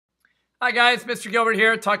Hi guys, Mr. Gilbert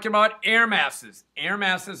here talking about air masses. Air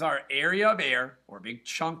masses are area of air or a big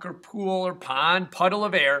chunk or pool or pond, puddle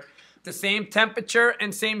of air, the same temperature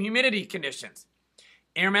and same humidity conditions.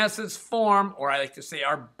 Air masses form, or I like to say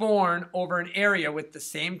are born over an area with the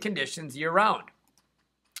same conditions year round.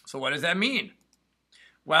 So what does that mean?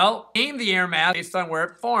 Well, name the air mass based on where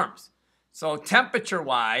it forms. So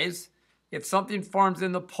temperature-wise, if something forms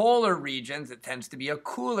in the polar regions, it tends to be a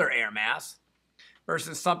cooler air mass,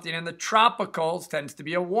 versus something in the tropicals tends to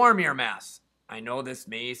be a warm air mass. I know this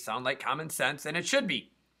may sound like common sense, and it should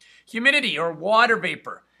be. Humidity or water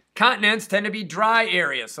vapor. Continents tend to be dry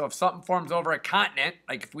areas, so if something forms over a continent,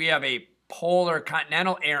 like if we have a polar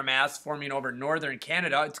continental air mass forming over northern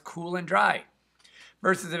Canada, it's cool and dry.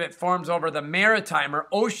 Versus if it forms over the maritime or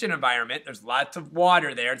ocean environment, there's lots of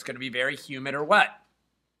water there, it's going to be very humid or wet.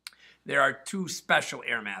 There are two special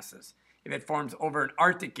air masses. If it forms over an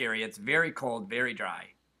Arctic area, it's very cold, very dry.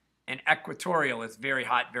 And equatorial is very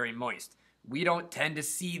hot, very moist. We don't tend to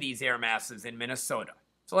see these air masses in Minnesota.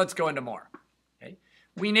 So let's go into more. Okay?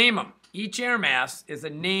 We name them. Each air mass is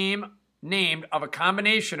a name named of a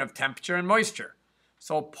combination of temperature and moisture.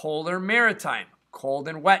 So polar maritime, cold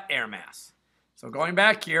and wet air mass. So going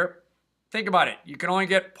back here, think about it. You can only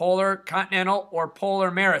get polar continental or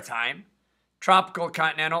polar maritime, tropical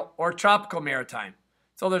continental or tropical maritime.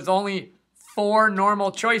 So there's only 4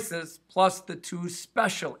 normal choices plus the 2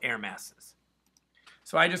 special air masses.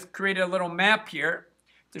 So I just created a little map here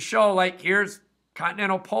to show, like, here's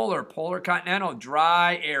continental polar, polar continental,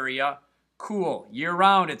 dry area, cool. Year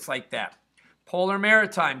round it's like that. Polar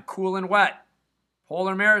maritime, cool and wet.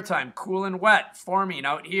 Polar maritime, cool and wet, forming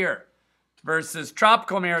out here. Versus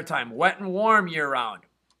tropical maritime, wet and warm year round.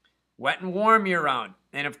 Wet and warm year round.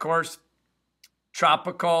 And of course,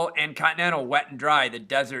 tropical and continental, wet and dry, the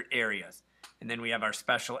desert areas. And then we have our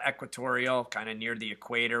special equatorial, kind of near the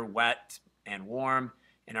equator, wet and warm,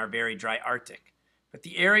 and our very dry Arctic. But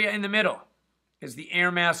the area in the middle is the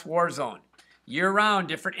air mass war zone. Year-round,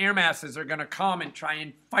 different air masses are going to come and try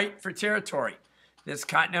and fight for territory. This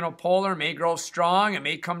continental polar may grow strong, it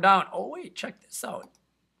may come down. Oh wait, check this out.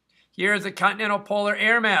 Here's a continental polar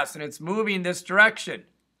air mass, and it's moving this direction.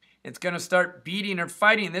 It's going to start beating or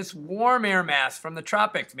fighting this warm air mass from the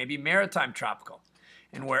tropics, maybe maritime tropical.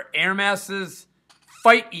 And where air masses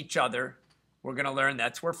fight each other, we're going to learn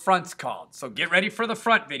that's where front's called. So get ready for the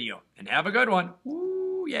front video and have a good one.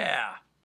 Ooh, yeah.